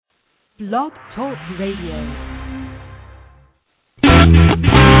Blog Talk Radio.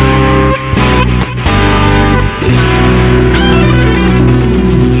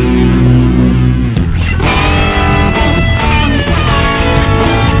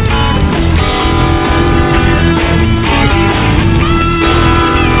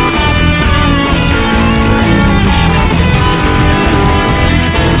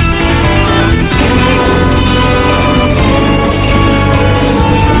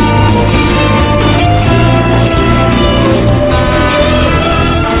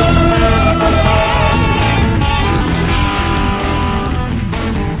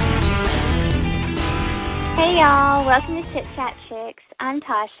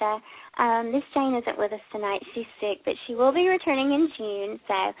 Miss Jane isn't with us tonight. She's sick, but she will be returning in June.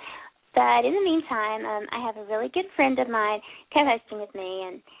 But in the meantime, I have a really good friend of mine co-hosting with me,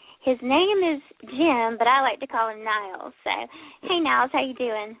 and his name is Jim, but I like to call him Niles. So, hey, Niles, how you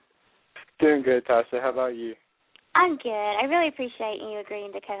doing? Doing good, Tasha. How about you? I'm good. I really appreciate you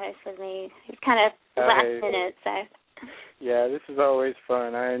agreeing to co-host with me. It's kind of last minute, so. Yeah, this is always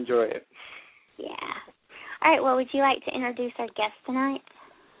fun. I enjoy it. Yeah. All right, well, would you like to introduce our guest tonight?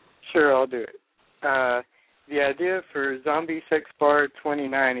 Sure, I'll do it. The idea for Zombie Sex Bar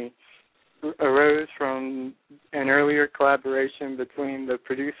 2090 arose from an earlier collaboration between the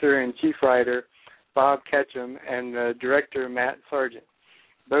producer and chief writer, Bob Ketchum, and the director, Matt Sargent.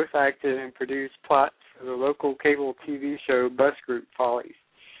 Both acted and produced plots for the local cable TV show Bus Group Follies.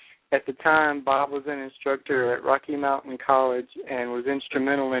 At the time, Bob was an instructor at Rocky Mountain College and was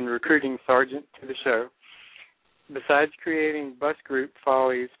instrumental in recruiting Sargent to the show. Besides creating Bus Group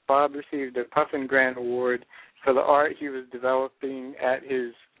Follies, Bob received a Puffin Grant Award for the art he was developing at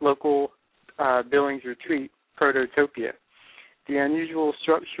his local Billings retreat, Prototopia. The unusual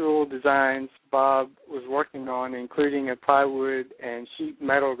structural designs Bob was working on, including a plywood and sheet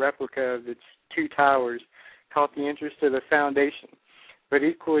metal replica of its two towers, caught the interest of the foundation. But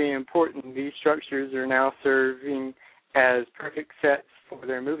equally important, these structures are now serving as perfect sets for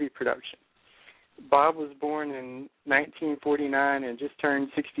their movie production. Bob was born in 1949 and just turned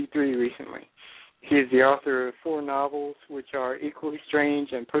 63 recently. He is the author of 4 novels, which are equally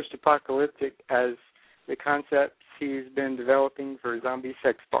strange and post-apocalyptic as the concepts he's been developing for Zombie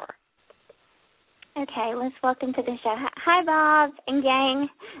Sex Bar. Okay, let's welcome to the show. Hi, Bob and gang.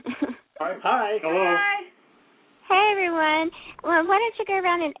 Hi. Hello. Hi. Hey, everyone. Well, why don't you go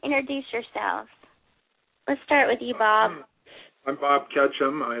around and introduce yourself? Let's start with you, Bob. I'm Bob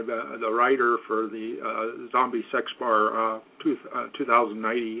Ketchum. I'm the writer for the Zombie Sex Bar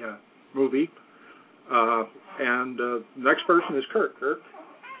 2090 movie. And the next person is Kirk. Kirk?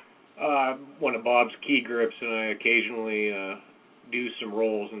 I'm one of Bob's key grips, and I occasionally do some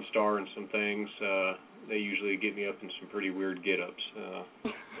roles and star in some things. They usually get me up in some pretty weird get-ups.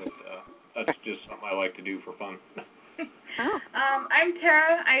 But that's just something I like to do for fun. I'm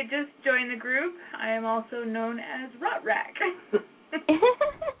Tara. I just joined the group. I am also known as Rot Rack.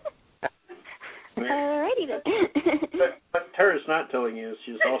 Alrighty then. What Tara's not telling you is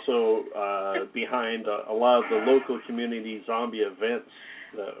she's also behind a lot of the local community zombie events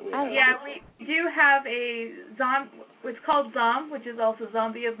that we have. Yeah, we do have a it's called ZOM, which is also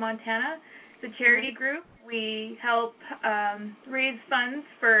Zombie of Montana. It's a charity group. We help raise funds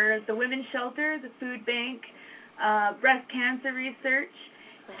for the women's shelter, the food bank, breast cancer research,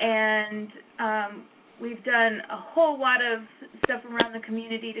 and we've done a whole lot of stuff around the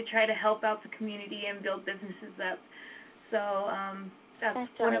community to try to help out the community and build businesses up. So that's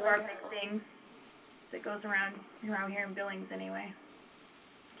one of our big things that goes around here in Billings anyway.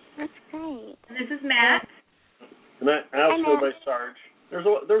 That's great. And this is Matt. And I also go by Sarge.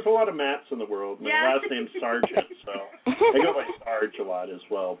 There's a lot of Matts in the world. My last name's Sargent, so I go by Sarge a lot as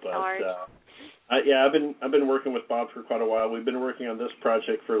well. But I've been working with Bob for quite a while. We've been working on this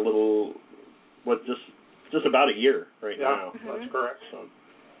project for just about a year now. That's correct. So. All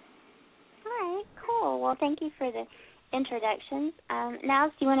right, cool. Well, thank you for the introductions. Now,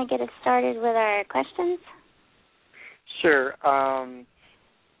 do you want to get us started with our questions? Sure.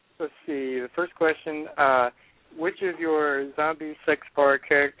 Let's see. The first question, which of your Zombie Sex Bar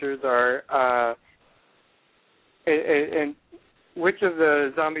characters are, and which of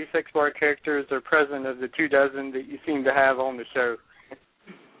the Zombie Sex Bar characters are present of the 24 that you seem to have on the show?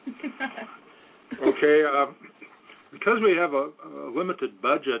 Okay. Because we have a limited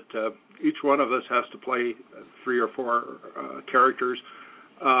budget, each one of us has to play 3 or 4 characters.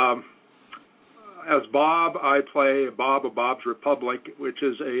 As Bob, I play Bob of Bob's Republic, which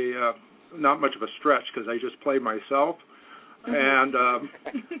is not much of a stretch because I just play myself. And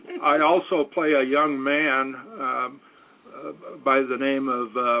I also play a young man by the name of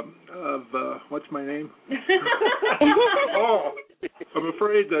what's my name? Oh, I'm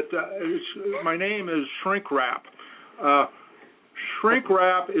afraid that my name is Shrink Wrap. Shrink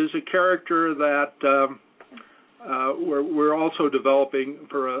Wrap is a character that we're also developing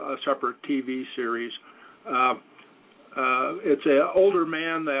for a separate TV series. It's an older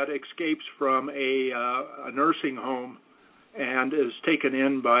man that escapes from a nursing home and is taken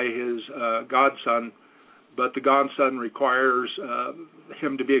in by his godson, but the godson requires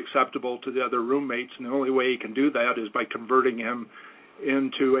him to be acceptable to the other roommates, and the only way he can do that is by converting him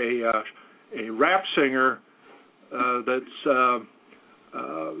into a rap singer that's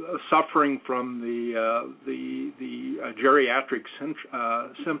suffering from the geriatric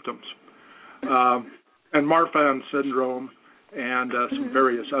symptoms and Marfan syndrome and some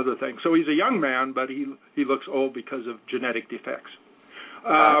various other things. So he's a young man, but he looks old because of genetic defects.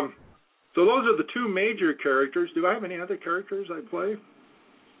 So those are the two major characters. Do I have any other characters I play?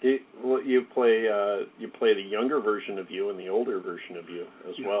 You play the younger version of you and the older version of you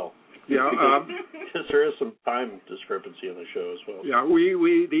as well. Yeah, because there is some time discrepancy in the show as well. Yeah,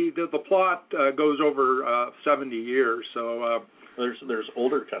 the plot goes over 70 years, so there's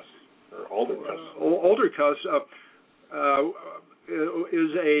older Cuss or older Cuss. Older Cuss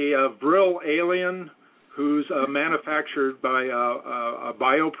is a Vril alien who's manufactured by a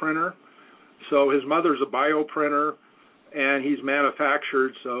bioprinter. So his mother's a bioprinter, and he's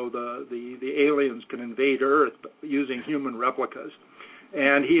manufactured so the aliens can invade Earth using human replicas.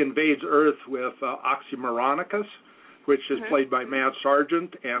 And he invades Earth with Oxymoronicus, which is played by Matt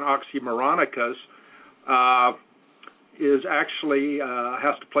Sargent. And Oxymoronicus is actually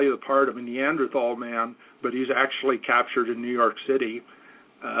has to play the part of a Neanderthal man, but he's actually captured in New York City.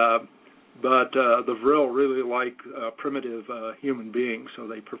 But the Vril really like primitive human beings, so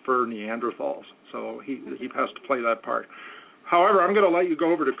they prefer Neanderthals. So he has to play that part. However, I'm going to let you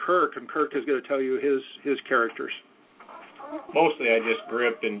go over to Kirk, and Kirk is going to tell you his characters. Mostly I just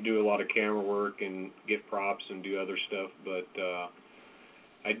grip and do a lot of camera work and get props and do other stuff, but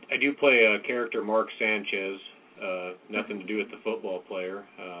I do play a character, Mark Sanchez, nothing to do with the football player.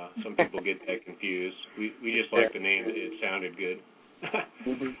 Some people get that confused. We just like the name. It sounded good.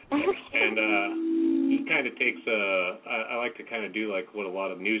 And he kind of takes I like to kind of do like what a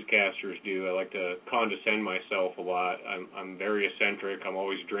lot of newscasters do. I like to condescend myself a lot. I'm very eccentric. I'm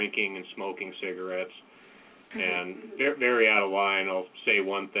always drinking and smoking cigarettes. And very out of line. I'll say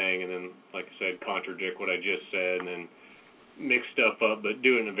one thing and then, like I said, contradict what I just said, and then mix stuff up, but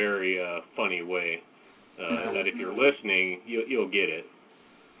do it in a very funny way. That if you're listening, you'll get it.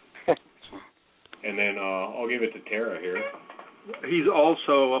 And then I'll give it to Tara here. He's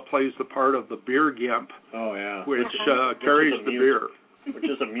also plays the part of the beer gimp. Oh yeah, which carries the beer. Which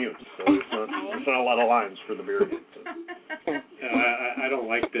is a mute, so there's not a lot of lines for the beer gimp. I don't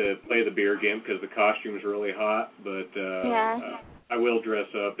like to play the beer gimp because the costume's really hot, but I will dress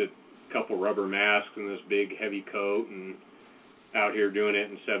up in a couple rubber masks and this big heavy coat, and out here doing it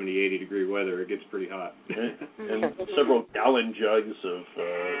in 70, 80 degree weather, it gets pretty hot. And several gallon jugs of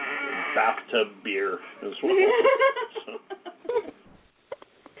bathtub beer as well. So.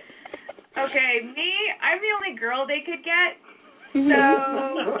 Okay, I'm the only girl they could get. So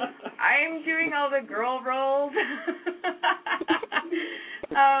I'm doing all the girl roles.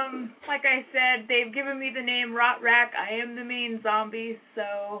 Like I said, they've given me the name Rot Rack. I am the main zombie,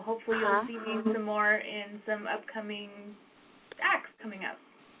 so hopefully you'll see me some more in some upcoming acts coming up.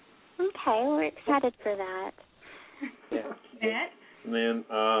 Okay, we're excited for that. Yeah. And then,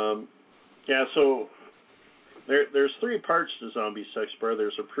 so there's three parts to Zombie Sex Bar.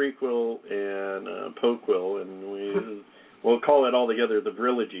 There's a prequel and a poquel, and we'll call it all together the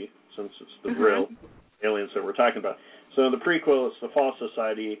Vrilogy, since it's the Vril aliens that we're talking about. So in the prequel, it's the Fall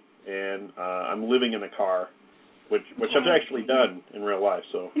Society, and I'm living in a car, which I've actually done in real life.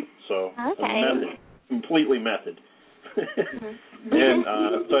 So method, completely method. And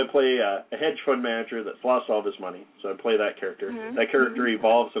so I play a hedge fund manager that's lost all of his money. So I play that character. That character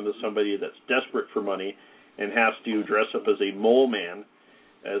evolves into somebody that's desperate for money and has to dress up as a mole man,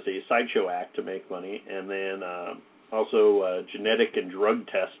 as a sideshow act to make money, and then also genetic and drug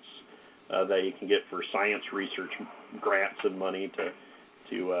tests that you can get for science research grants and money to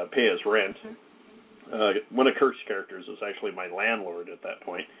pay his rent. One of Kirk's characters is actually my landlord at that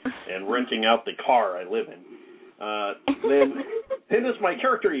point, and renting out the car I live in. Then as my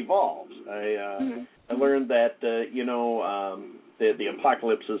character evolves, I learned that the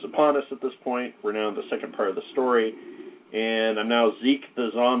apocalypse is upon us at this point. We're now in the second part of the story, and I'm now Zeke the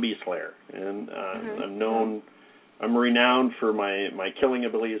Zombie Slayer, and I'm renowned for my killing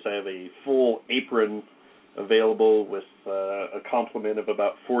abilities. I have a full apron available with a complement of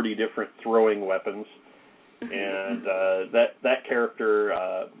about 40 different throwing weapons. And that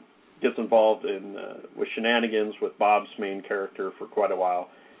character gets involved in with shenanigans with Bob's main character for quite a while.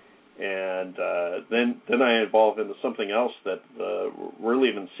 And then I evolve into something else that we're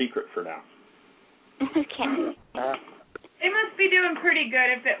leaving secret for now. Okay. They must be doing pretty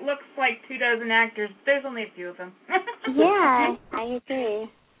good if it looks like 24 actors. There's only a few of them. Yeah, I agree.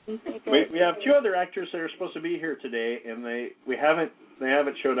 We have 2 other actors that are supposed to be here today, and they haven't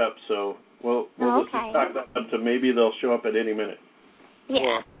showed up. So we'll just talk that up to maybe they'll show up at any minute.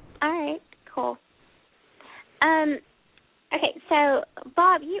 Yeah. All right. Cool. Okay. So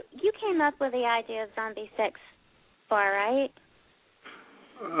Bob, you came up with the idea of Zombie Sex Bar, right?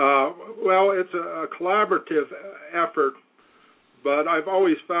 Well, it's a collaborative effort, but I've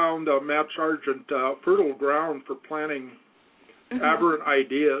always found Matt Sargent fertile ground for planning aberrant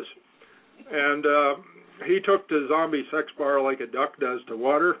ideas. And he took to Zombie Sex Bar like a duck does to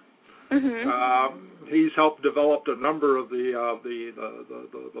water. He's helped develop a number of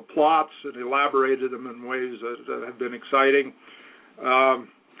the plots and elaborated them in ways that have been exciting.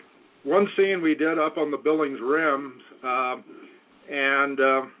 One scene we did up on the Billings Rim, and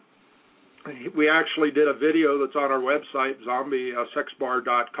we actually did a video that's on our website,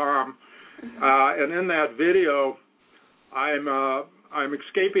 zombiesexbar.com. And in that video, I'm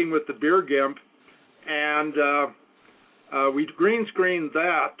escaping with the beer gimp, and we green screened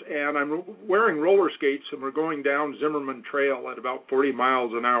that, and I'm wearing roller skates, and we're going down Zimmerman Trail at about 40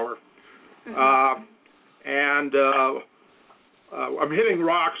 miles an hour. I'm hitting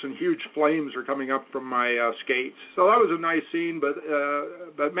rocks, and huge flames are coming up from my skates. So that was a nice scene,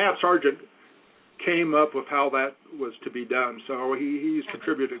 but Matt Sargent came up with how that was to be done. So he's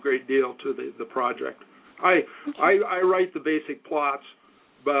contributed a great deal to the project. I write the basic plots,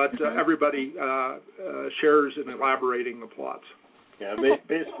 but everybody shares in elaborating the plots. Yeah,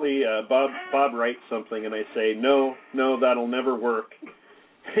 basically, Bob writes something, and I say, no, that'll never work.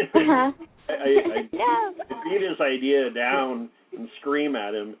 I beat his idea down and scream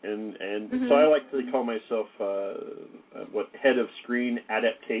at him, and so I like to call myself head of screen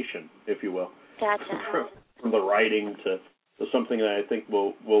adaptation, if you will. Gotcha. From the writing to something that I think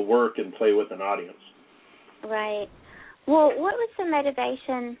will work and play with an audience. Right. Well, what was the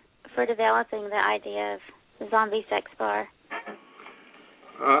motivation for developing the idea of the Zombie Sex Bar?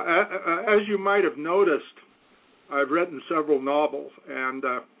 As you might have noticed, I've written several novels, and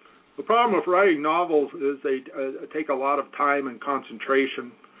the problem with writing novels is they take a lot of time and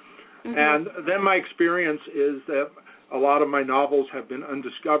concentration. And then my experience is that a lot of my novels have been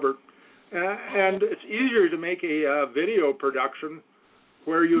undiscovered. And it's easier to make a video production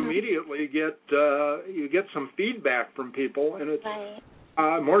where you immediately get some feedback from people, and it's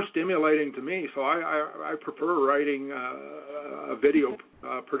more stimulating to me. So I prefer writing a video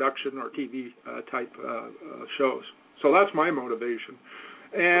production or TV type shows. So that's my motivation.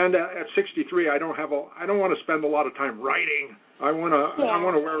 And at 63, I don't want to spend a lot of time writing. I want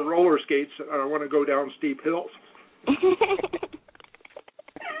to wear roller skates. I want to go down steep hills.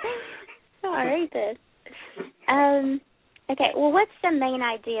 All right then. Okay. Well, what's the main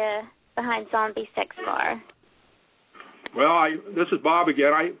idea behind Zombie Sex Bar? Well, this is Bob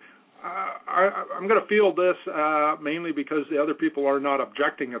again. I'm going to field this mainly because the other people are not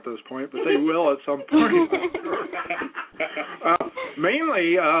objecting at this point, but they will at some point.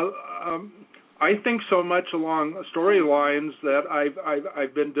 Mainly, I think so much along storylines that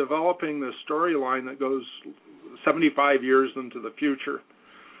I've been developing this storyline that goes 75 years into the future.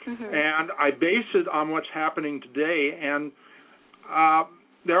 And I base it on what's happening today. And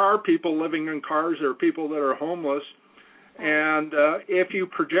there are people living in cars. There are people that are homeless. And if you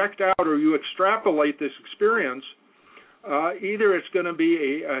project out or you extrapolate this experience, either it's going to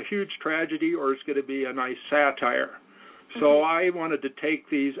be a huge tragedy or it's going to be a nice satire. So I wanted to take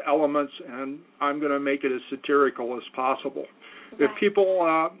these elements and I'm going to make it as satirical as possible.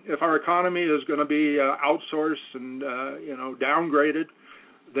 If our economy is going to be outsourced and downgraded,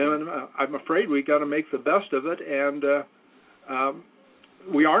 then I'm afraid we got to make the best of it, and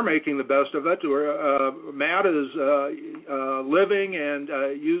we are making the best of it. Matt is living and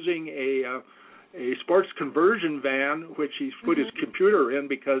using a sports conversion van, which he's put his computer in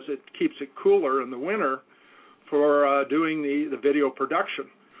because it keeps it cooler in the winter for doing the video production.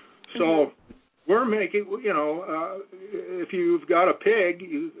 So we're making, if you've got a pig,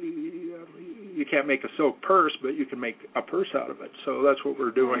 you can't make a silk purse, but you can make a purse out of it. So that's what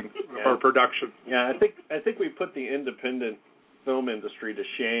we're doing with our production. Yeah, I think we put the independent film industry to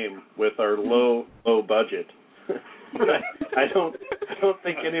shame with our low budget. I don't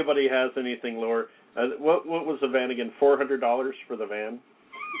think anybody has anything lower. What was the van again? $400 for the van?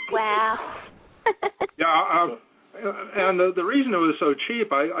 Wow. Yeah, and the reason it was so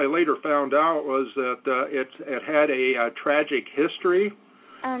cheap, I later found out, was that it had a tragic history.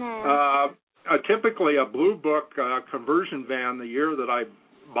 Oh, no. Typically, a Blue Book conversion van the year that I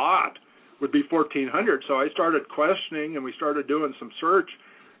bought would be $1,400. So I started questioning, and we started doing some search,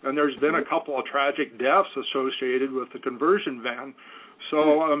 and there's been a couple of tragic deaths associated with the conversion van.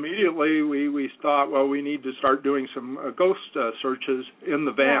 So immediately we thought, well, we need to start doing some ghost searches in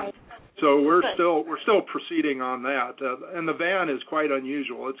the van. Right. So we're still proceeding on that. And the van is quite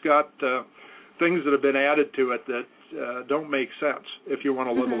unusual. It's got things that have been added to it that don't make sense if you want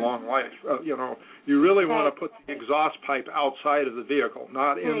to live a long life. You really want to put the exhaust pipe outside of the vehicle,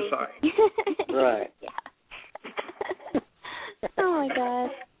 not inside. Right. Yeah. Oh my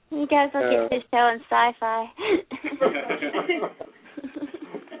gosh. You guys will get this show on Sci-Fi.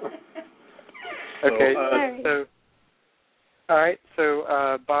 Okay,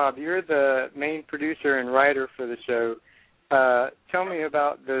 so Bob, you're the main producer and writer for the show. Tell me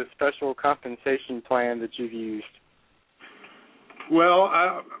about the special compensation plan that you've used. Well,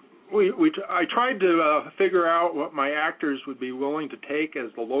 I tried to figure out what my actors would be willing to take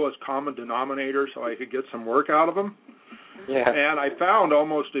as the lowest common denominator so I could get some work out of them. Yeah. And I found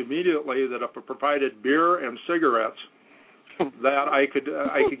almost immediately that if I provided beer and cigarettes, that I could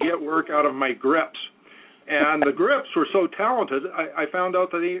get work out of my grips. And the grips were so talented, I found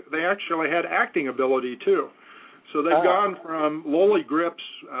out that they actually had acting ability too. So they've gone from lowly grips,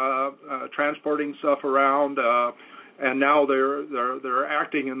 transporting stuff around, and now they're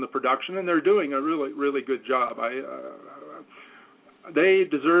acting in the production, and they're doing a really, really good job. They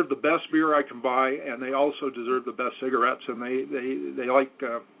deserve the best beer I can buy, and they also deserve the best cigarettes. And they like.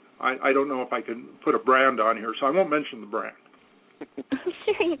 I don't know if I can put a brand on here, so I won't mention the brand.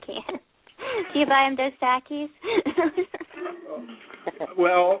 Sure you can. Do you buy them Dos Equis?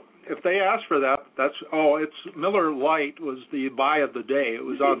 Well, if they ask for that, it's Miller Lite was the buy of the day. It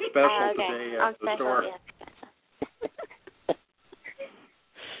was on special today at the store. Yeah.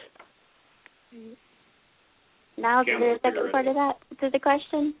 Now, is there a second part of that to the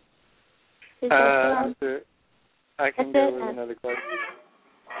question? I can go with another question.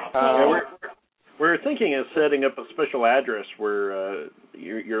 We're thinking of setting up a special address where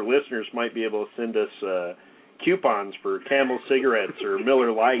your listeners might be able to send us coupons for Camel cigarettes or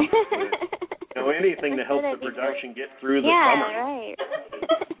Miller Lite, anything to help the production get through the summer. Yeah, right.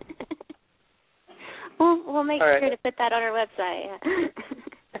 We'll make sure to put that on our website.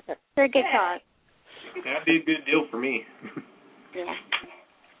 For a good cause. That'd be a good deal for me. Yeah.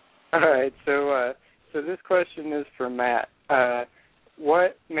 All right, so this question is for Matt.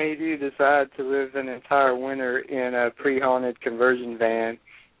 What made you decide to live an entire winter in a pre-haunted conversion van,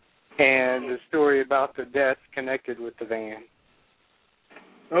 and the story about the deaths connected with the van?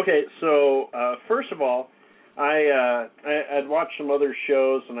 Okay, so first of all, I'd watched some other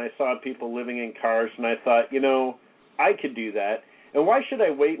shows, and I saw people living in cars, and I thought, I could do that. And why should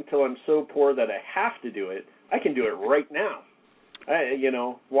I wait until I'm so poor that I have to do it? I can do it right now.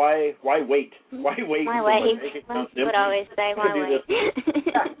 Why wait? Why wait? Why wait? I would always say, why wait?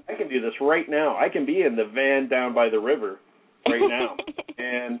 I can do this right now. I can be in the van down by the river right now.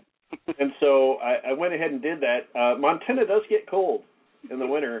 and so I went ahead and did that. Montana does get cold in the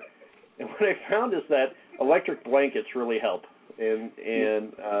winter. And what I found is that electric blankets really help. And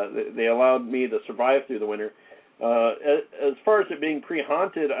they allowed me to survive through the winter. As far as it being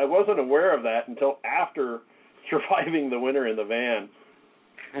pre-haunted, I wasn't aware of that until after surviving the winter in the van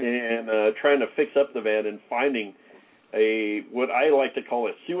and trying to fix up the van and finding what I like to call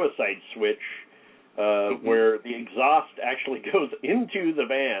a suicide switch, where the exhaust actually goes into the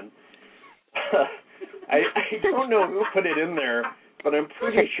van. I don't know who put it in there, but I'm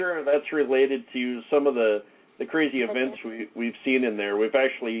pretty sure that's related to some of the crazy events we've seen in there. We've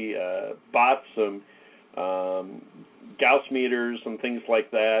actually bought some Gauss meters and things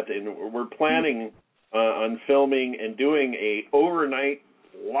like that, and we're planning on filming and doing a overnight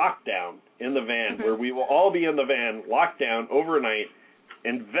lockdown in the van, where we will all be in the van, locked down overnight,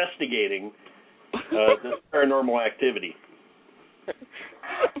 investigating this paranormal activity.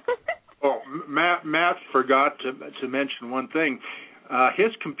 Oh, Matt forgot to mention one thing.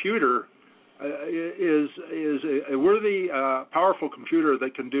 His computer is a worthy, powerful computer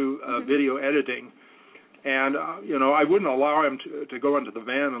that can do video editing. And, I wouldn't allow him to go into the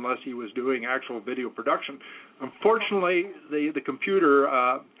van unless he was doing actual video production. Unfortunately, the computer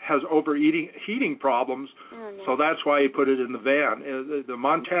has overheating problems, so that's why he put it in the van. The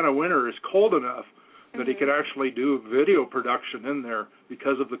Montana winter is cold enough that he could actually do video production in there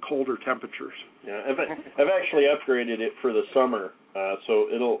because of the colder temperatures. Yeah, I've actually upgraded it for the summer, so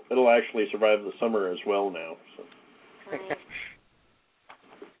it'll actually survive the summer as well now. So. Right.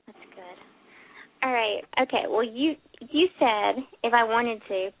 That's good. All right. Okay. Well, you said if I wanted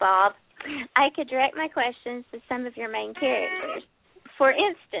to, Bob, I could direct my questions to some of your main characters. For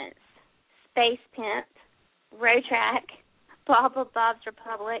instance, Space Pimp, Road Track, Bob of Bob's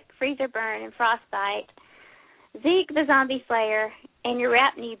Republic, Freezer Burn, and Frostbite, Zeke the Zombie Slayer, and your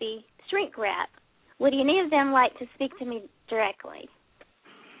rap newbie, Shrink Rap. Would any of them like to speak to me directly?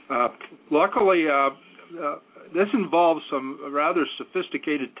 Luckily, this involves some rather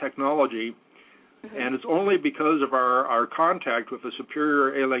sophisticated technology, and it's only because of our contact with a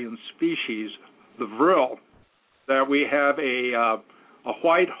superior alien species, the Vril, that we have a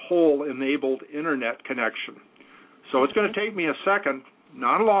white hole-enabled internet connection. So it's going to take me a second,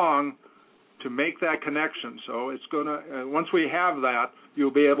 not long, to make that connection. So it's going to, once we have that,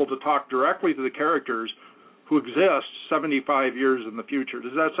 you'll be able to talk directly to the characters who exist 75 years in the future.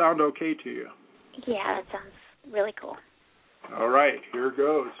 Does that sound okay to you? Yeah, that sounds really cool. All right, here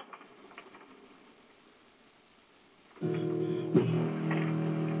goes.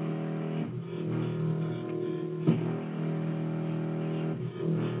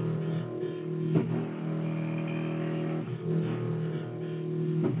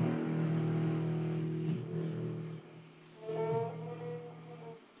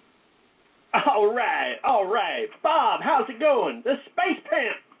 All right. Bob, how's it going? The Space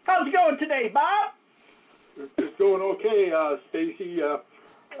Pimp. How's it going today, Bob? It's going okay, Stacy.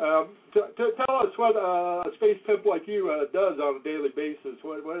 Tell us what a space pimp like you does on a daily basis.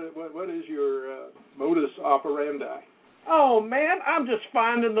 What is your modus operandi? Oh, man, I'm just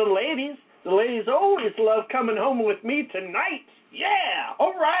finding the ladies. The ladies always love coming home with me tonight. Yeah,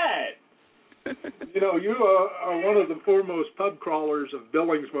 all right. You know, you are one of the foremost pub crawlers of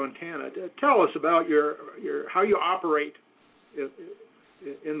Billings, Montana. Tell us about your how you operate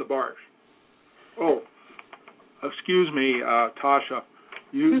in the bars. Oh, excuse me, Tasha.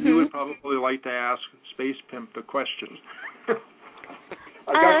 You would probably like to ask Space Pimp the question.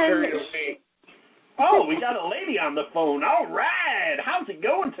 I got carried away. Oh, we got a lady on the phone. All right. How's it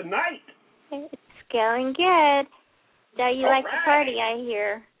going tonight? It's going good. So you like to party, I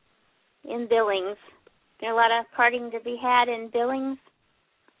hear, in Billings. There a lot of partying to be had in Billings?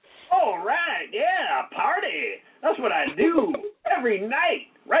 All right. Yeah, party. That's what I do every night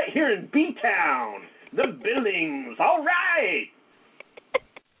right here in B-Town. The Billings. All right.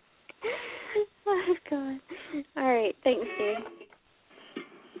 Oh, God. All right. Thanks, Steve.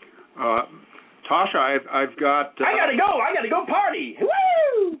 Tasha, I've got... I gotta go party.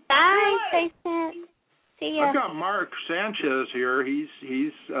 Woo! Bye, Space Pimp. See ya. I've got Mark Sanchez here. He's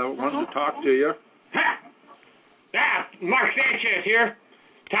wanting to talk to you. Ha! Ah, Mark Sanchez here.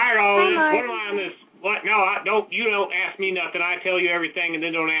 Tired of all this. Mark. What am I on this? What? No, you don't ask me nothing. I tell you everything and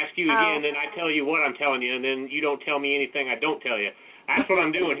then don't ask you again. Then I tell you what I'm telling you and then you don't tell me anything I don't tell you. That's what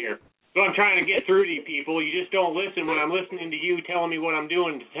I'm doing here. So I'm trying to get through to you people. You just don't listen when I'm listening to you telling me what I'm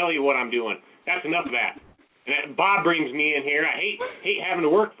doing to tell you what I'm doing. That's enough of that. And Bob brings me in here. I hate having to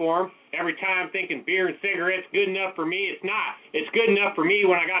work for him. Every time thinking beer and cigarettes good enough for me. It's not. It's good enough for me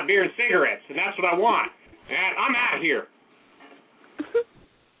when I got beer and cigarettes, and that's what I want. And I'm out of here.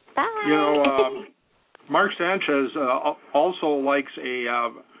 Bye. You know, Mark Sanchez also likes a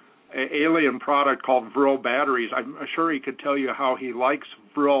alien product called Vril batteries. I'm sure he could tell you how he likes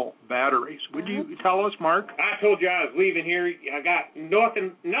Vril batteries. Would you tell us, Mark? I told you I was leaving here. I got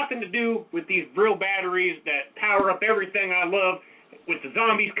nothing to do with these Vril batteries that power up everything I love. With the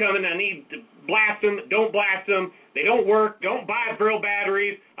zombies coming, I need to blast them. Don't blast them. They don't work. Don't buy Vril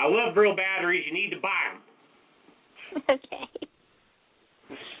batteries. I love Vril batteries. You need to buy them. Okay.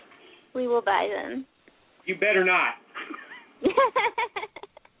 We will buy them. You better not.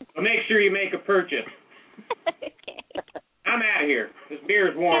 But make sure you make a purchase. Okay. I'm out of here. This beer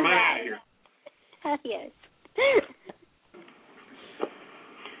is warm. I'm out of here. Yes.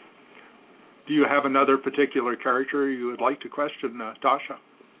 Do you have another particular character you would like to question, Tasha?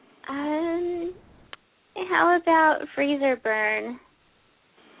 How about Freezer Burn?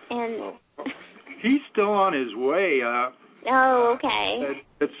 And he's still on his way. Oh, okay.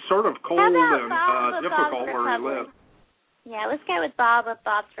 It's sort of cold and difficult where he lives. Yeah, let's go with Bob of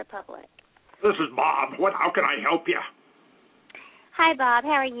Bob's Republic. This is Bob. How can I help you? Hi, Bob.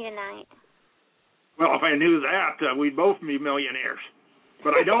 How are you tonight? Well, if I knew that, we'd both be millionaires.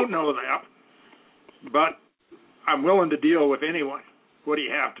 But I don't know that. But I'm willing to deal with anyone. What do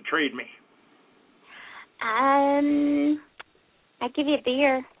you have to trade me? I give you a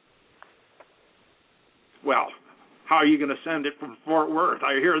beer. Well, how are you going to send it from Fort Worth?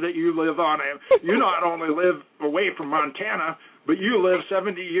 I hear that you not only live away from Montana, but you live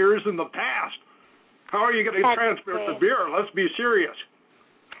 70 years in the past. How are you going to transport the beer? Let's be serious.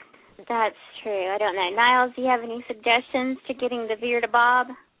 That's true. I don't know. Niles, do you have any suggestions to getting the beer to Bob?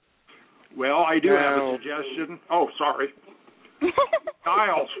 Well, I do have a suggestion. Oh, sorry.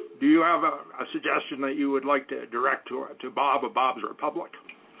 Niles, do you have a suggestion that you would like to direct to Bob of Bob's Republic?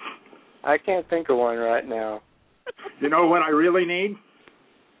 I can't think of one right now. You know what I really need?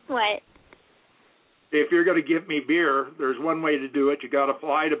 What? If you're going to give me beer, there's one way to do it. You got to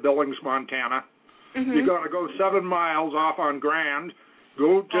fly to Billings, Montana. Mm-hmm. You got to go 7 miles off on Grand,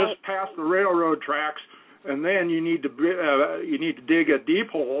 go just past the railroad tracks, and then you need to dig a deep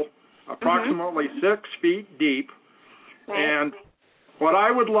hole, approximately 6 feet deep. Right. And what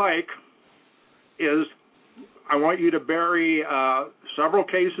I would like is I want you to bury several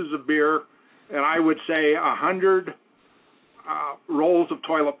cases of beer, and I would say 100 rolls of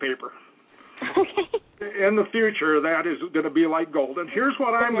toilet paper. Okay. In the future, that is going to be like gold. And here's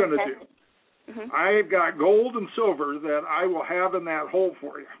what I'm going to do. Mm-hmm. I've got gold and silver that I will have in that hole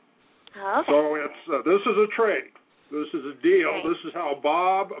for you. Okay. So it's this is a trade. This is a deal. Right. This is how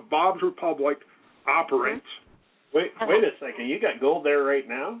Bob's Republic operates. Wait a second. You got gold there right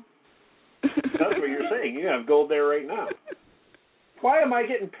now? That's what you're saying. You have gold there right now. Why am I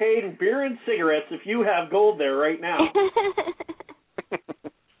getting paid in beer and cigarettes if you have gold there right now?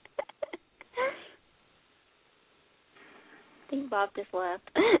 I think Bob just left.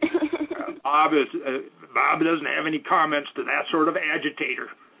 Bob doesn't have any comments to that sort of agitator.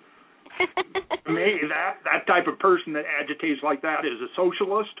 That type of person that agitates like that is a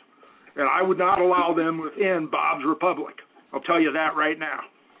socialist, and I would not allow them within Bob's Republic. I'll tell you that right now.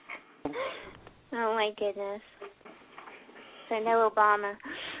 Oh, my goodness. So no Obama.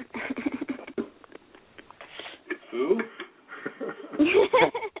 Who?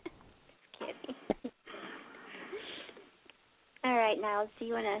 Kidding. All right, Niles, do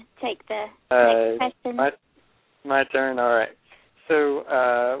you want to take the next question? My turn, all right. So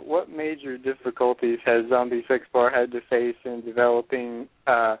what major difficulties has Zombie Sex Bar had to face in developing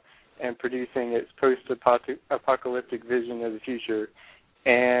and producing its post-apocalyptic vision of the future,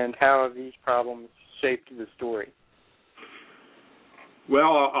 and how have these problems shaped the story?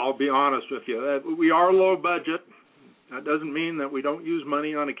 Well, I'll be honest with you. We are low budget. That doesn't mean that we don't use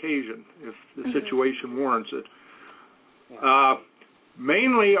money on occasion if the situation warrants it.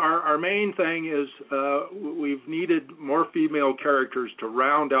 Mainly, our main thing is we've needed more female characters to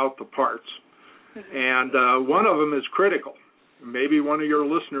round out the parts. And one of them is critical. Maybe one of your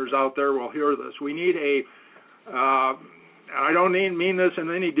listeners out there will hear this. We need I don't mean this in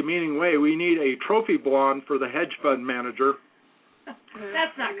any demeaning way, we need a trophy blonde for the hedge fund manager.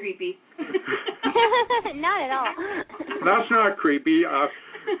 That's not creepy. Not at all. That's not creepy.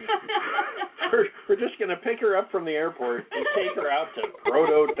 We're just going to pick her up from the airport and take her out to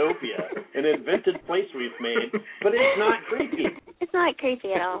Prototopia, an invented place we've made, but it's not creepy. It's not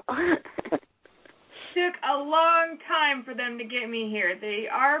creepy at all. Took a long time for them to get me here. They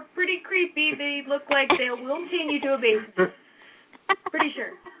are pretty creepy. They look like they will chain you to a basement. Pretty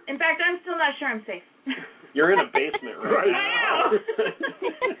sure. In fact, I'm still not sure I'm safe. You're in a basement right now.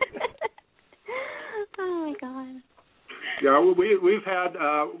 Oh my God. Yeah, we've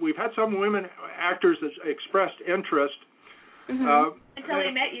had some women actors that expressed interest until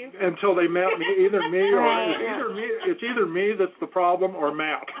they met you. Until they met me, either me or it's either me that's the problem or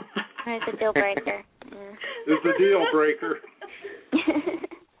Matt. It's a deal breaker. Yeah. It's a deal breaker.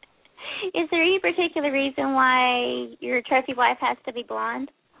 Is there any particular reason why your trophy wife has to be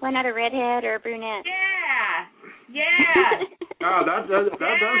blonde? Why not a redhead or a brunette? Yeah. That does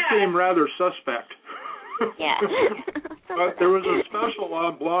seem rather suspect. Yeah. But there was a special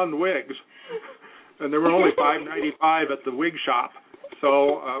on blonde wigs, and they were only $5.95 at the wig shop.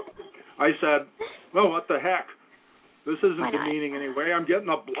 So I said, well, what the heck? This isn't demeaning anyway. I'm getting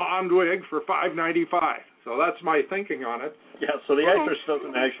a blonde wig for $5.95. So that's my thinking on it. Yeah, so the actress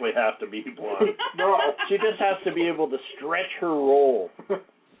doesn't actually have to be blonde. No, she just has to be able to stretch her role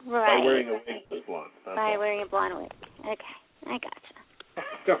by wearing a wig that's blonde. Wearing a blonde wig. Okay, I gotcha.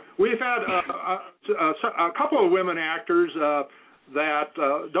 Yeah, we've had a couple of women actors that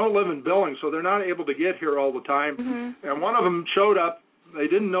don't live in Billings, so they're not able to get here all the time. And one of them showed up. They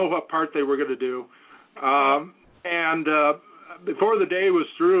didn't know what part they were going to do. And before the day was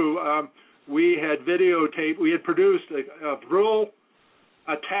through, we had produced a thrill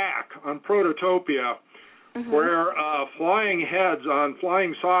attack on Prototopia where flying heads on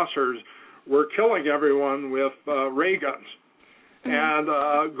flying saucers were killing everyone with ray guns. And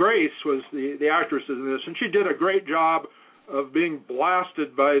Grace was the actress in this, and she did a great job of being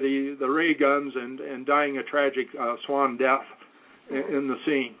blasted by the ray guns and dying a tragic swan death in the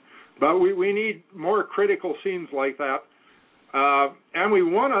scene. But we need more critical scenes like that. And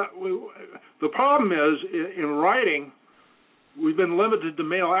the problem is, in writing, we've been limited to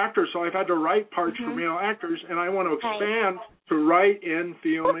male actors, so I've had to write parts for male actors, and I want to expand to write in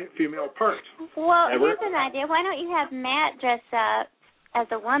female parts. Well, here's an idea. Why don't you have Matt dress up as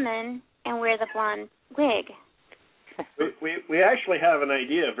a woman and wear the blonde wig? We actually have an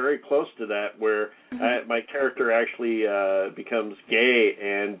idea very close to that where my character actually becomes gay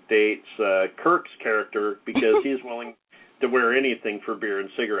and dates Kirk's character because he's willing to wear anything for beer and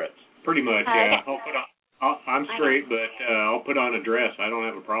cigarettes. Pretty much, yeah. I'm straight, but I'll put on a dress. I don't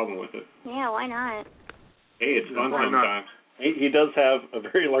have a problem with it. Yeah, why not? Hey, it's fun sometimes. He does have a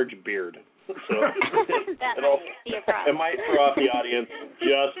very large beard, so it might throw off the audience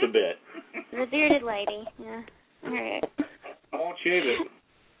just a bit. The bearded lady, yeah. All right. I won't shave it.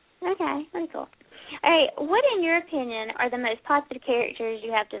 Okay, very cool. All right, what, in your opinion, are the most popular characters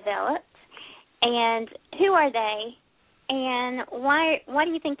you have developed, and who are they, and why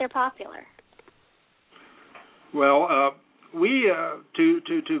do you think they're popular? Well, we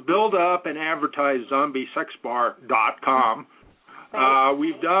to build up and advertise ZombieSexBar.com,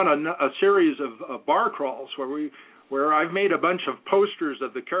 we've done a series of bar crawls where I've made a bunch of posters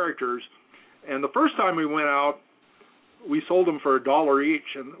of the characters, and the first time we went out, we sold them for $1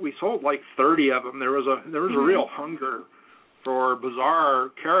 each, and we sold like 30 of them. There was a real hunger for bizarre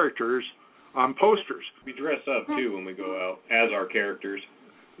characters on posters. We dress up too when we go out as our characters.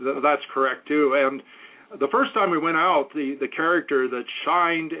 That's correct too, and the first time we went out, the character that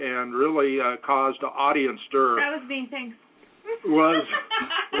shined and really caused an audience stir. That was being thanks. Was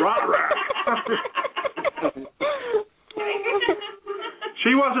Rot Rat.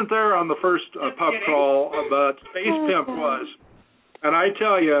 She wasn't there on the first pub crawl, but Space Pimp was. And I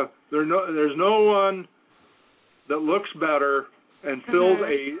tell you, there's no one that looks better and fills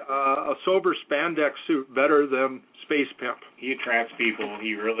a sober spandex suit better than Space Pimp. He attracts people.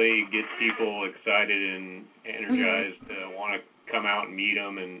 He really gets people excited and energized to want to come out and meet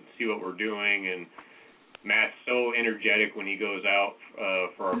him and see what we're doing. And Matt's so energetic when he goes out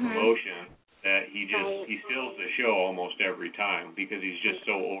for our promotion that he steals the show almost every time because he's just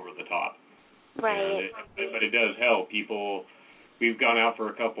so over the top. Right. But it does help people. We've gone out for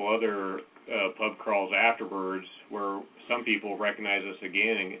a couple other pub crawls afterwards where some people recognize us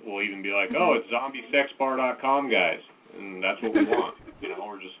again and will even be like, oh, it's ZombieSexBar.com guys. And that's what we want.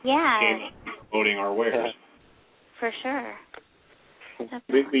 We're just promoting our wares. For sure.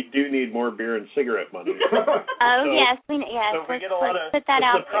 We do need more beer and cigarette money. So if we get a lot of, the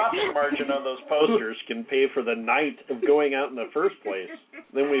profit margin on those posters can pay for the night of going out in the first place.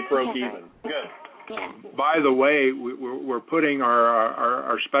 Then we broke even. Good. Yeah. By the way, we're putting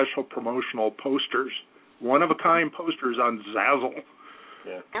our special promotional posters, one-of-a-kind posters on Zazzle.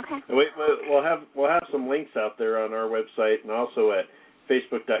 Yeah. Okay. We'll have some links out there on our website and also at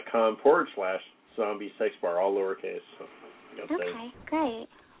facebook.com/ZombieSexBar, all lowercase. So, okay, great.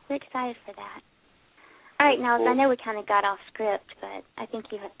 We're excited for that. All right, Nels, I know we kind of got off script, but I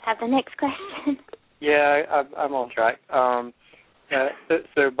think you have the next question. Yeah, I'm on track.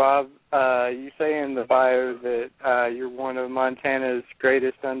 So, Bob, you say in the bio that you're one of Montana's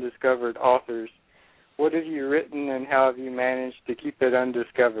greatest undiscovered authors. What have you written, and how have you managed to keep it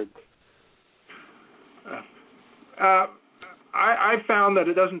undiscovered? I found that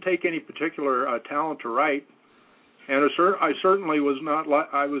it doesn't take any particular talent to write, and I certainly was not.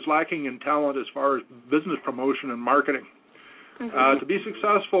 I was lacking in talent as far as business promotion and marketing. To be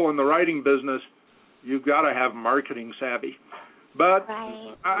successful in the writing business, you've got to have marketing savvy. But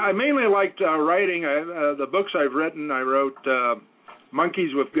I mainly liked writing. The books I've written, I wrote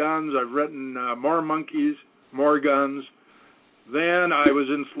Monkeys with Guns. I've written More Monkeys, More Guns. Then I was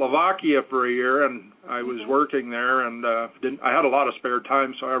in Slovakia for a year, and I was working there, and I had a lot of spare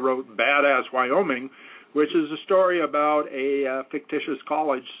time, so I wrote Badass Wyoming, which is a story about a fictitious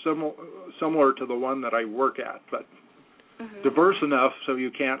college similar to the one that I work at, but diverse enough so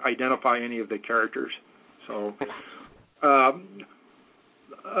you can't identify any of the characters. So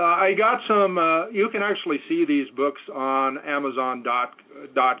I got some, you can actually see these books on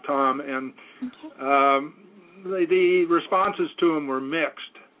Amazon.com, and the responses to them were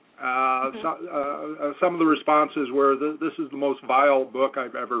mixed. Some of the responses were, this is the most vile book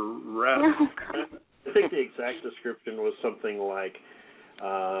I've ever read. I think the exact description was something like,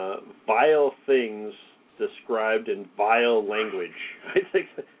 vile things described in vile language. I think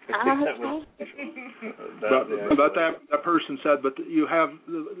But that person said, but you have.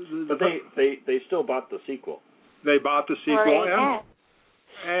 But they still bought the sequel. They bought the sequel,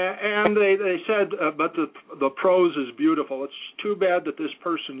 and they said, but the prose is beautiful. It's too bad that this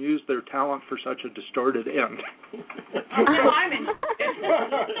person used their talent for such a distorted end.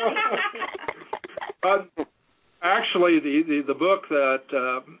 But actually, the book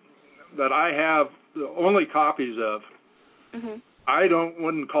that I have the only copies of, I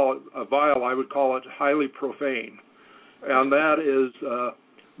wouldn't call it vile. I would call it highly profane, and that is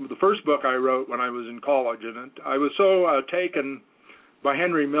the first book I wrote when I was in college. And I was so taken by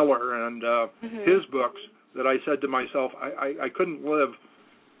Henry Miller and his books that I said to myself, I couldn't live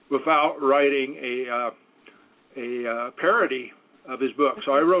without writing a parody of his book.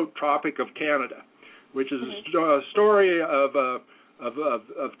 So I wrote Tropic of Canada, which is a story of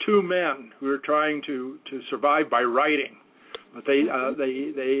two men who are trying to survive by writing. But they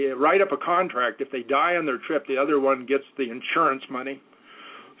write up a contract. If they die on their trip, the other one gets the insurance money.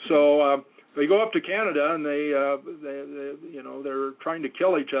 So they go up to Canada and they're trying to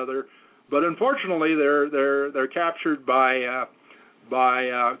kill each other. But unfortunately, they're captured by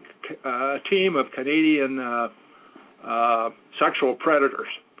a team of Canadian sexual predators.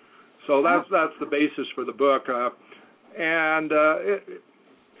 So that's the basis for the book, and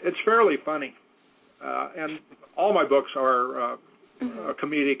it's fairly funny. And all my books are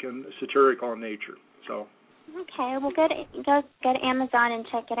comedic and satirical in nature. So. Okay, well, go to Amazon and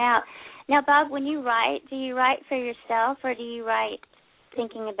check it out. Now, Bob, when you write, do you write for yourself or do you write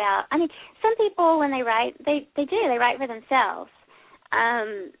thinking about? I mean, some people when they write, they write for themselves.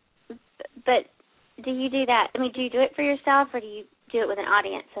 But do you do that? I mean, do you do it for yourself or do you do it with an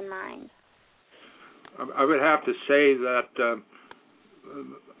audience in mind? I would have to say that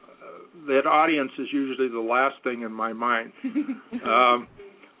that audience is usually the last thing in my mind.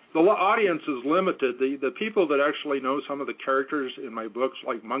 The audience is limited. The people that actually know some of the characters in my books,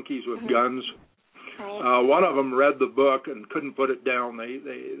 like Monkeys with Guns, one of them read the book and couldn't put it down. They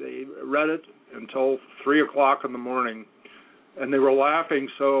read it until 3 o'clock in the morning, and they were laughing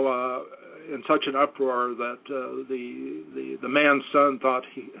so in such an uproar that the man's son thought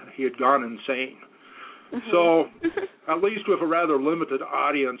he had gone insane. So, at least with a rather limited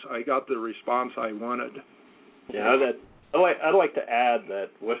audience, I got the response I wanted. Yeah, I'd like to add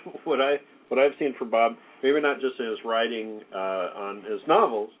that what I've seen from Bob, maybe not just in his writing on his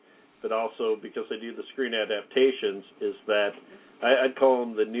novels, but also because I do the screen adaptations, is that I'd call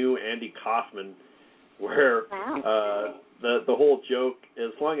him the new Andy Kaufman, where the whole joke,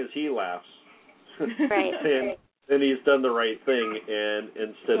 as long as he laughs, then he's done the right thing, and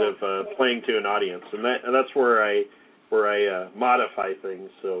instead of playing to an audience, and that's where I modify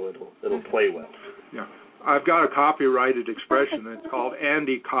things so it'll play well. Yeah. I've got a copyrighted expression. It's called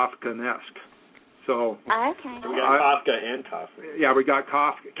Andy Kafkanesque. So we got Kafka and Kaufman. Yeah, we got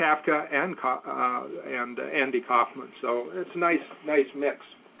Kafka and Andy Kaufman. So it's a nice mix.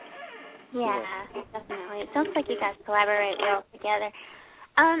 Yeah, definitely. It sounds like you guys collaborate well together.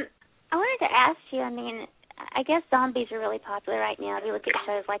 I wanted to ask you. I mean, I guess zombies are really popular right now. If you look at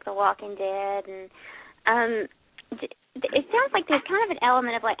shows like The Walking Dead, and it sounds like there's kind of an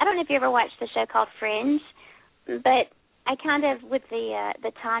element of, like, I don't know if you ever watched the show called Fringe, but I kind of, with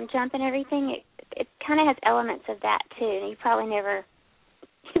the time jump and everything, it kind of has elements of that too. You probably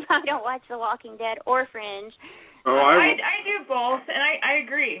don't watch The Walking Dead or Fringe. Oh, I do both, and I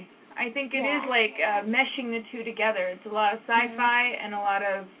agree. I think it is like meshing the two together. It's a lot of sci-fi and a lot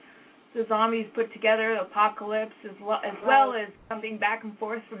of the zombies put together, the apocalypse, as well as something back and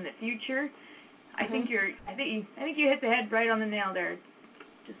forth from the future. I think you hit the head right on the nail there.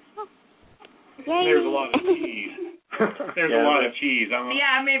 There's a lot of cheese. There's a lot of cheese.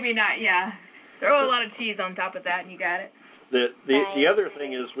 Yeah, maybe not. Yeah, throw a lot of cheese on top of that, and you got it. The other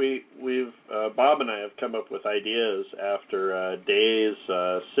thing is we've Bob and I have come up with ideas after days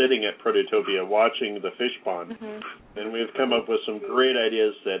sitting at Prototopia watching the fish pond, and we've come up with some great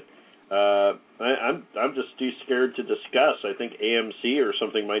ideas that I'm just too scared to discuss. I think AMC or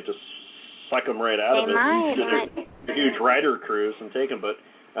something might just suck them right out of it. They're huge writer crews and take them, but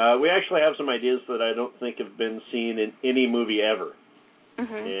we actually have some ideas that I don't think have been seen in any movie ever,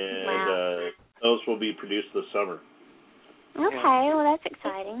 and those will be produced this summer. Okay, well that's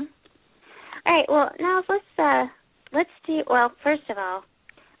exciting. All right, well now let's do. Well, first of all,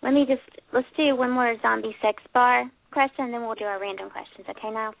 let's do one more zombie sex bar question, and then we'll do our random questions. Okay,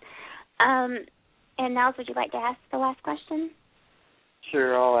 Niles. And Niles, would you like to ask the last question?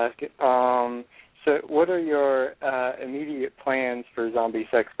 Sure, I'll ask it. So what are your immediate plans for Zombie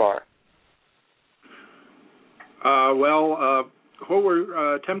Sex Bar? what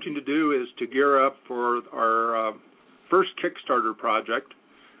we're attempting to do is to gear up for our first Kickstarter project.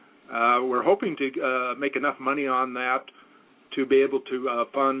 We're hoping to make enough money on that to be able to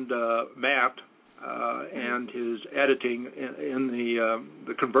fund Matt and his editing in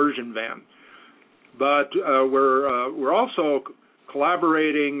the conversion van. But we're also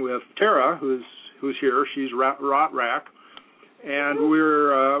collaborating with Tara, who's here. She's Rot Rack, and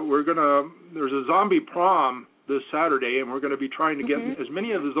there's a zombie prom this Saturday, and we're going to be trying to get as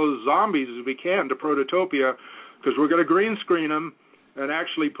many of those zombies as we can to Prototopia, because we're going to green screen them and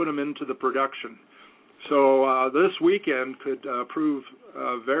actually put them into the production. So this weekend could prove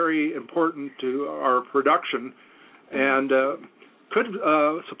very important to our production, and could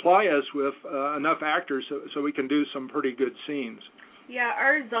supply us with enough actors so we can do some pretty good scenes. Yeah,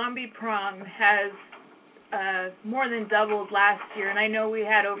 our zombie prom has more than doubled last year, and I know we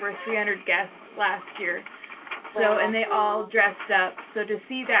had over 300 guests last year. So, and they all dressed up. So to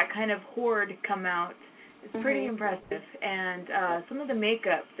see that kind of horde come out is pretty impressive. And some of the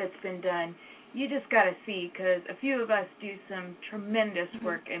makeup that's been done, you just got to see, because a few of us do some tremendous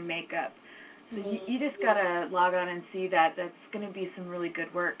work in makeup. So you just got to log on and see that. That's going to be some really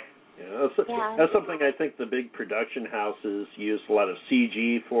good work. Yeah, that's something I think the big production houses use a lot of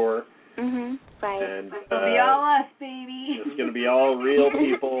CG for. Right. And it's going to be all us, baby. It's going to be all real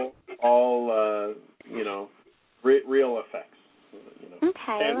people, all, real effects.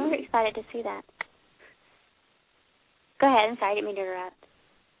 Okay, well, we're excited to see that. Go ahead. I'm sorry, I didn't mean to interrupt.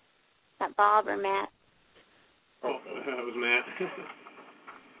 Is that Bob or Matt? Oh, that was Matt.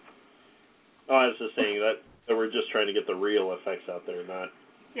 I was just saying that we're just trying to get the real effects out there, not.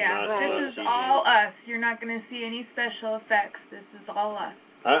 Yeah, this is CG. all us. You're not going to see any special effects. This is all us.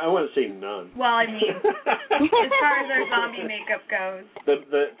 I want to say none. Well, I mean, as far as our zombie makeup goes,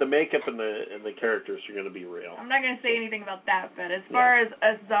 the makeup and the characters are going to be real. I'm not going to say anything about that, but as far as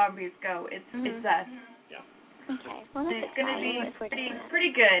us zombies go, it's us. Yeah. Okay. Well, that's it's going to be exciting.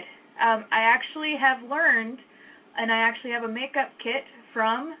 pretty good. I actually have learned, and I actually have a makeup kit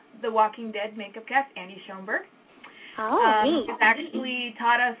from the Walking Dead makeup cast, Andy Schoenberg. Oh, neat. He's actually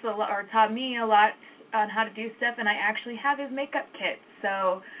taught me a lot on how to do stuff, and I actually have his makeup kit.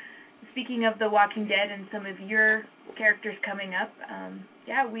 So, speaking of The Walking Dead and some of your characters coming up, I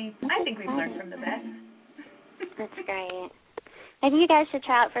think we've learned from the best. That's great. Maybe you guys should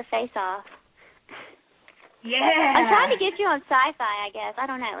try out for Face Off. Yeah. I'm trying to get you on Sci-Fi, I guess. I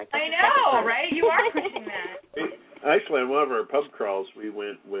don't know. I know, right? You are pushing that. Actually, on one of our pub crawls, we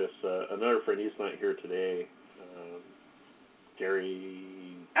went with another friend. He's not here today.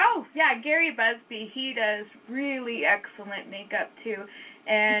 Gary. Oh, yeah, Gary Busby. He does really excellent makeup, too.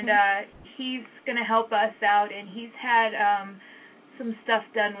 And he's going to help us out, and he's had some stuff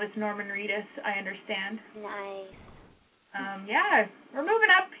done with Norman Reedus, I understand. Nice. Yeah, we're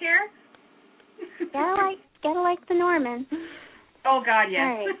moving up here. Gotta like the Norman. Oh, God, yes.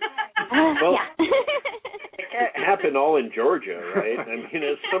 Right. Well, it can't happen all in Georgia, right? I mean,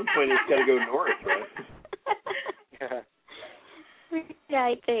 at some point it's got to go north, right?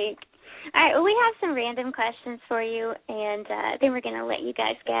 I think. All right, well, we have some random questions for you, and then we're going to let you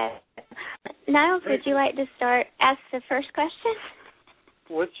guys go. Niles, would you like to ask the first question?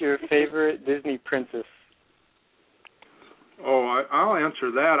 What's your favorite Disney princess? Oh, I'll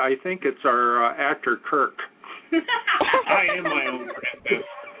answer that. I think it's our actor Kirk. I am my own princess.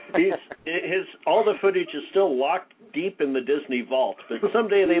 All the footage is still locked deep in the Disney vault, but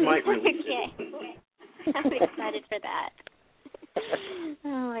someday they might release it. I'm excited for that.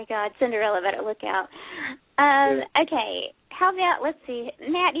 Oh, my God. Cinderella, better look out. Okay. How about, let's see.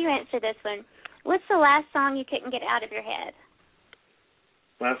 Matt, you answer this one. What's the last song you couldn't get out of your head?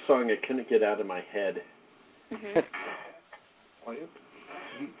 Last song I couldn't get out of my head.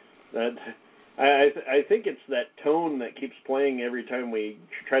 I think it's that tone that keeps playing every time we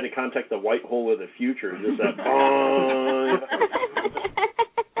try to contact the white hole of the future. Just that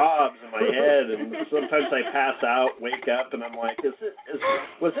pops in my head, and sometimes I pass out, wake up, and I'm like,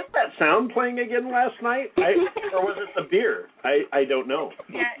 was it that sound playing again last night? Or was it the beer? I don't know.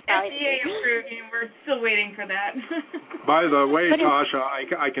 Yeah, FDA approved, and we're still waiting for that. By the way, Tasha,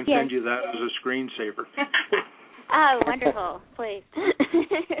 I can send you that as a screensaver. Oh, wonderful. Please.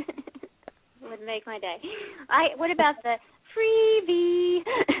 Would make my day. What about the freebie?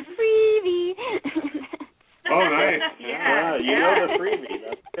 Freebie. Oh, nice. Yeah, you know the freebie.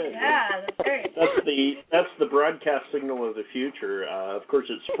 That's good. Yeah, that's great. That's the broadcast signal of the future. Of course,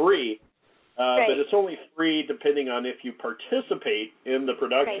 it's free, right. But it's only free depending on if you participate in the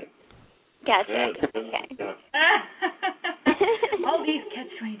production. Right. Gotcha. Yeah. All these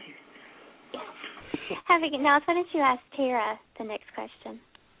catch-22s. Have a good night. Why don't you ask Tara the next question?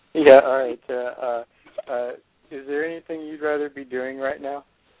 Yeah, all right, Tara. Is there anything you'd rather be doing right now?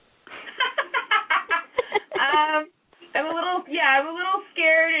 I'm a little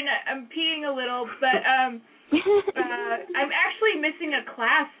scared and I'm peeing a little, but I'm actually missing a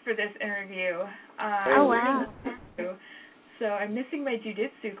class for this interview. Oh wow! So I'm missing my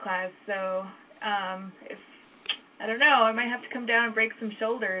jiu-jitsu class. So if I don't know, I might have to come down and break some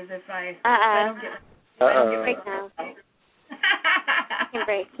shoulders if I don't get. Break now.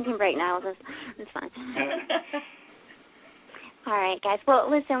 You can break now. It's fine. All right, guys. Well,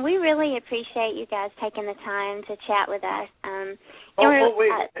 listen, we really appreciate you guys taking the time to chat with us.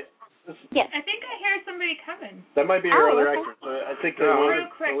 Wait. Yes. I think I hear somebody coming. That might be your other okay. actor. So I think they wanted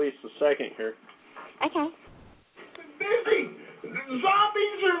at least a second here. Okay. Busy.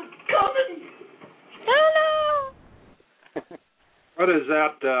 Zombies are coming. Oh, no. What is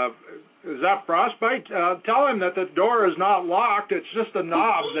that? Is that frostbite? Tell him that the door is not locked. It's just a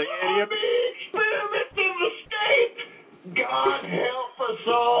knob, the idiot. Zombie experiment in the state. God help us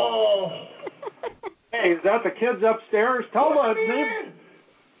all. Hey, is that the kids upstairs? Tell the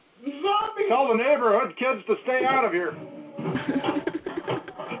neighborhood kids to stay out of here.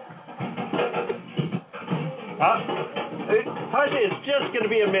 Hush, it's just going to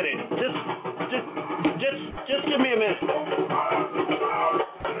be a minute. Just give me a minute.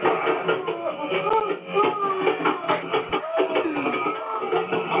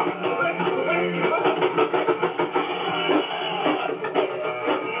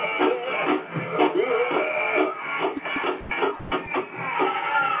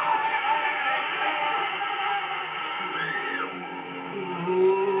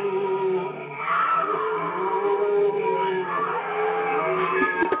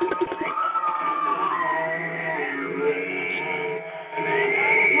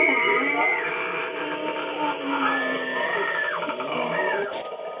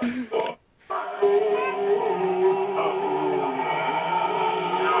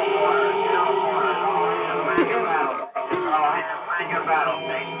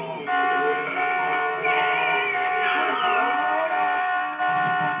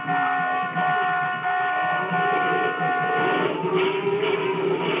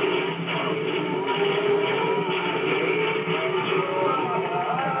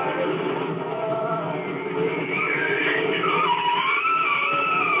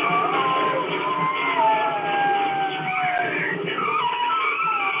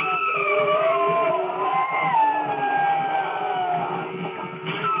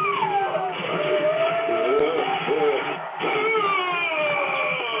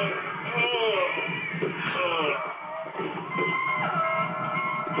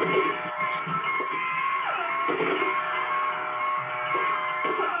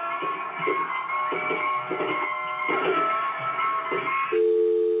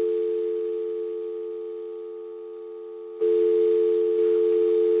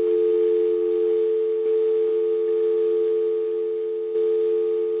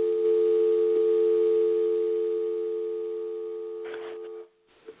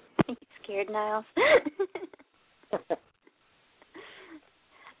 Niles.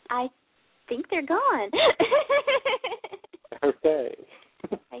 I think they're gone. Okay.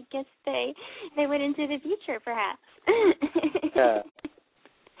 I guess they went into the future, perhaps. Yeah.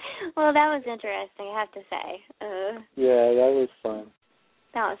 Well, that was interesting, I have to say. Yeah, that was fun.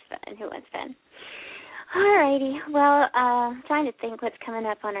 That was fun. It was fun. Alrighty. Well, trying to think what's coming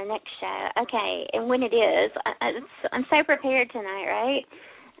up on our next show. Okay, and when it is, I'm so prepared tonight, right?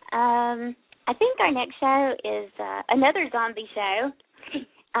 I think our next show is another zombie show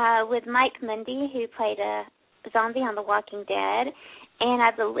with Mike Mundy, who played a zombie on The Walking Dead. And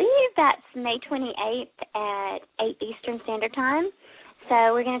I believe that's May 28th at 8 Eastern Standard Time.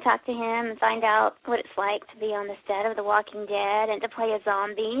 So we're going to talk to him and find out what it's like to be on the set of The Walking Dead and to play a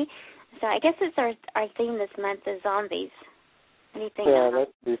zombie. So I guess it's our theme this month is zombies. What do you think? Yeah,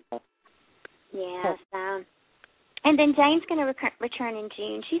 that'd be fun. Yeah, so... And then Jane's going to return in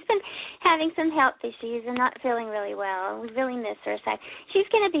June. She's been having some health issues and not feeling really well. We really miss her. So she's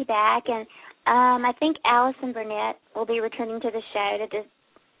going to be back. And I think Allison Burnett will be returning to the show to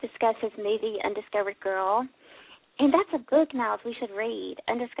discuss his movie, Undiscovered Girl. And that's a book, Niles, we should read,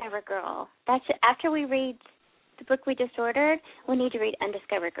 Undiscovered Girl. After we read the book we just ordered, we need to read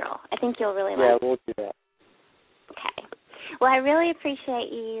Undiscovered Girl. I think you'll really like it. Yeah, we'll do that. Okay. Well, I really appreciate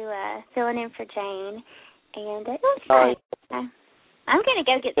you filling in for Jane. And it was fun. I'm going to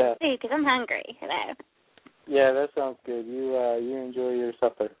go get some food because I'm hungry. Hello. Yeah, that sounds good. You enjoy your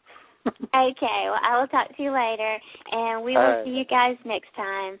supper. Okay. Well, I will talk to you later, and we will see you guys next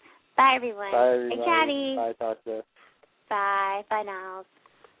time. Bye, everyone. Bye, everybody. Hey, Caddy. Bye, Tasha. Bye. Bye, Niles.